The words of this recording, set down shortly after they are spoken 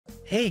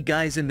Hey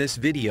guys, in this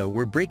video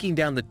we're breaking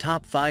down the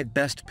top 5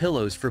 best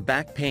pillows for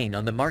back pain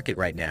on the market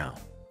right now.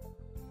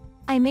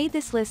 I made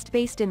this list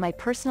based in my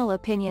personal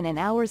opinion and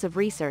hours of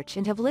research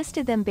and have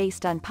listed them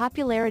based on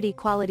popularity,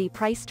 quality,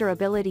 price,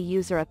 durability,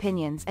 user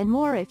opinions and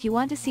more. If you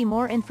want to see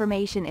more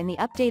information in the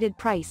updated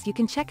price, you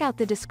can check out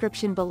the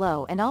description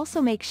below and also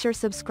make sure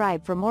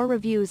subscribe for more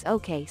reviews.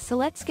 Okay, so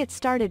let's get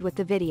started with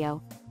the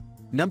video.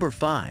 Number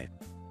 5.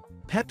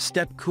 Pep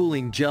Step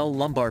Cooling Gel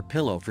Lumbar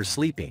Pillow for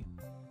Sleeping.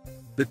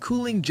 The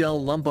Cooling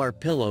Gel Lumbar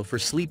Pillow for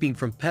Sleeping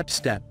from Pep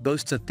Step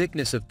boasts a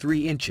thickness of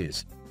 3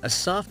 inches, a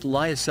soft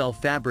lyocell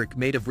fabric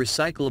made of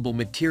recyclable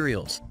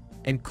materials,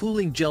 and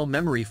cooling gel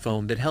memory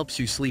foam that helps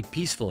you sleep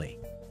peacefully.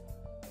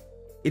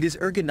 It is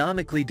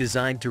ergonomically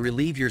designed to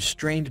relieve your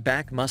strained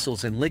back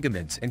muscles and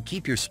ligaments and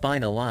keep your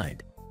spine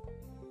aligned.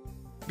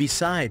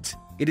 Besides,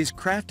 it is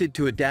crafted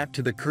to adapt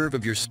to the curve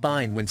of your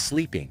spine when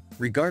sleeping,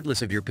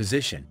 regardless of your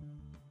position.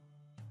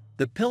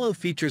 The pillow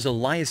features a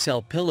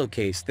lyocell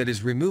pillowcase that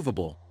is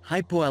removable,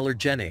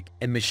 hypoallergenic,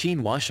 and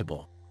machine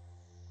washable.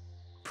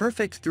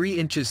 Perfect 3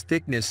 inches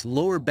thickness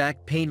lower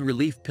back pain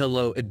relief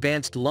pillow.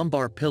 Advanced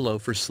lumbar pillow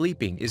for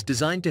sleeping is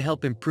designed to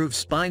help improve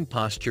spine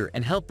posture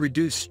and help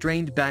reduce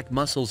strained back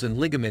muscles and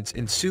ligaments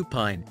in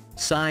supine,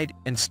 side,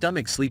 and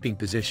stomach sleeping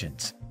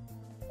positions.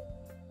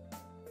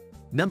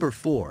 Number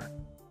 4.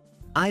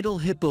 Idle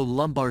Hippo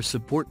Lumbar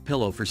Support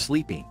Pillow for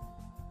Sleeping.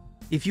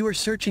 If you are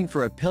searching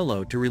for a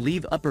pillow to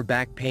relieve upper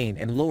back pain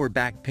and lower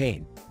back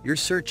pain, your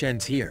search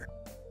ends here.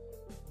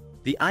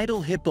 The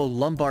Idle Hippo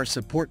Lumbar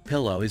Support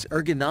Pillow is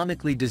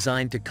ergonomically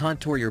designed to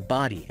contour your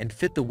body and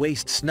fit the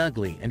waist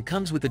snugly and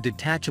comes with a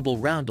detachable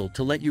roundel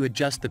to let you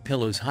adjust the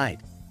pillow's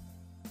height.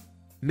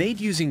 Made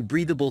using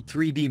breathable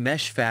 3D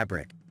mesh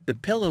fabric, the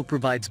pillow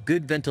provides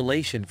good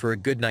ventilation for a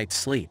good night's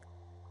sleep.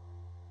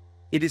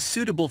 It is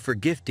suitable for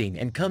gifting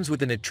and comes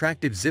with an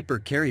attractive zipper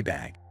carry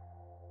bag.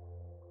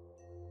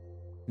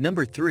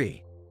 Number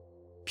 3.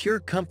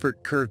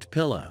 PureComfort Curved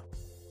Pillow.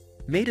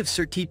 Made of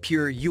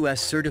CertiPure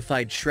US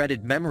certified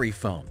shredded memory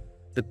foam,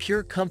 the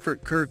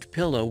PureComfort curved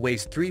pillow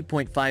weighs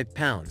 3.5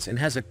 pounds and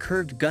has a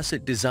curved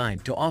gusset design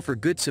to offer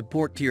good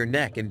support to your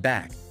neck and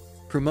back,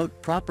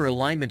 promote proper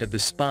alignment of the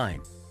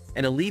spine,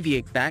 and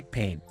alleviate back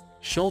pain,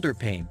 shoulder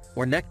pain,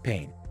 or neck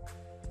pain.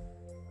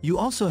 You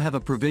also have a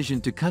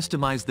provision to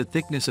customize the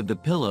thickness of the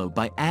pillow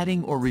by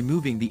adding or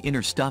removing the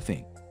inner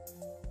stuffing.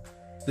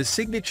 The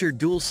signature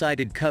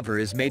dual-sided cover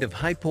is made of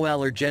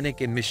hypoallergenic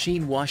and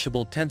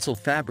machine-washable tensile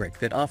fabric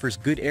that offers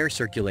good air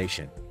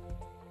circulation.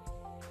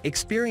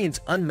 Experience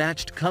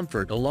unmatched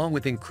comfort along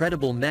with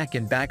incredible neck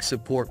and back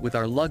support with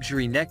our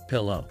luxury neck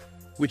pillow,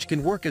 which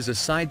can work as a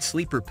side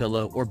sleeper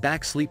pillow or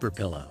back sleeper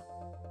pillow.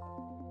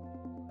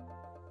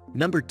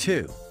 Number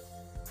 2.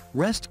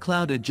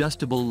 Restcloud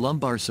Adjustable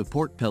Lumbar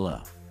Support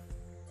Pillow.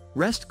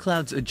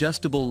 Restcloud's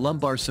adjustable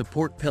lumbar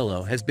support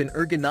pillow has been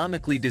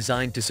ergonomically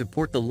designed to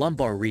support the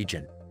lumbar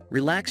region,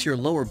 relax your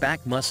lower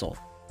back muscle,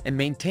 and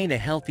maintain a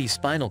healthy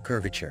spinal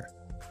curvature.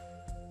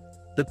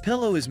 The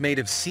pillow is made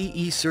of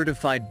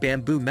CE-certified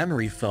bamboo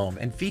memory foam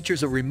and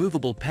features a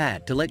removable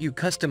pad to let you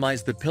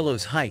customize the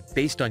pillow's height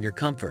based on your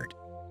comfort.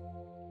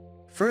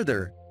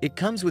 Further, it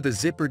comes with a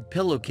zippered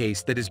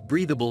pillowcase that is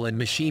breathable and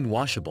machine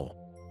washable.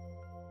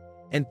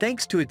 And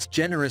thanks to its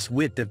generous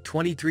width of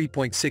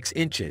 23.6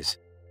 inches,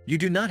 you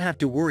do not have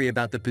to worry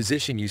about the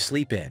position you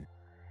sleep in.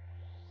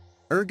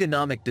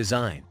 Ergonomic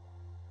design.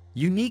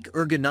 Unique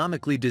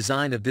ergonomically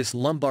design of this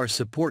lumbar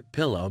support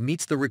pillow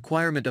meets the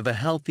requirement of a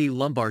healthy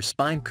lumbar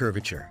spine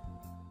curvature.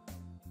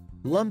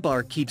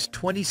 Lumbar keeps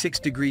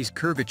 26 degrees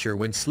curvature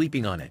when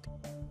sleeping on it.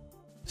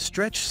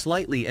 Stretch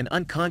slightly and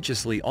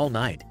unconsciously all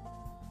night.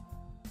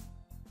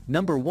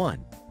 Number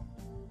 1.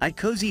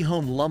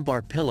 iCozyHome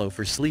Lumbar Pillow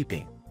for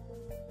Sleeping.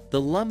 The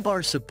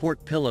lumbar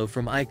support pillow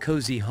from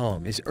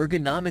iCozyHome is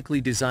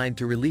ergonomically designed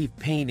to relieve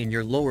pain in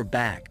your lower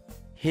back,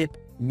 hip,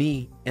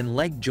 knee, and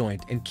leg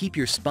joint and keep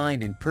your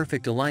spine in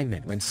perfect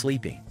alignment when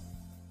sleeping.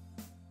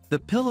 The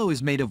pillow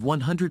is made of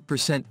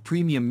 100%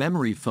 premium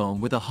memory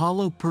foam with a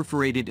hollow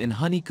perforated and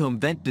honeycomb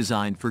vent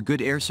design for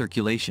good air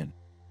circulation.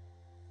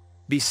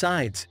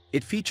 Besides,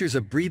 it features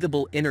a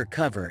breathable inner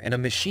cover and a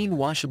machine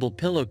washable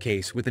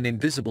pillowcase with an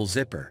invisible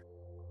zipper.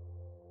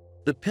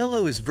 The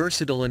pillow is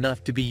versatile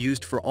enough to be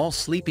used for all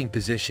sleeping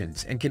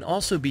positions and can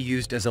also be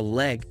used as a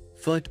leg,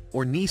 foot,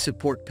 or knee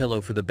support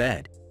pillow for the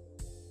bed.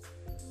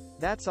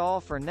 That's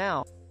all for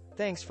now.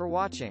 Thanks for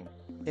watching.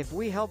 If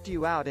we helped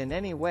you out in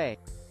any way,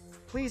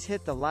 please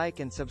hit the like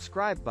and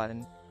subscribe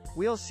button.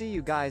 We'll see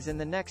you guys in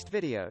the next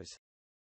videos.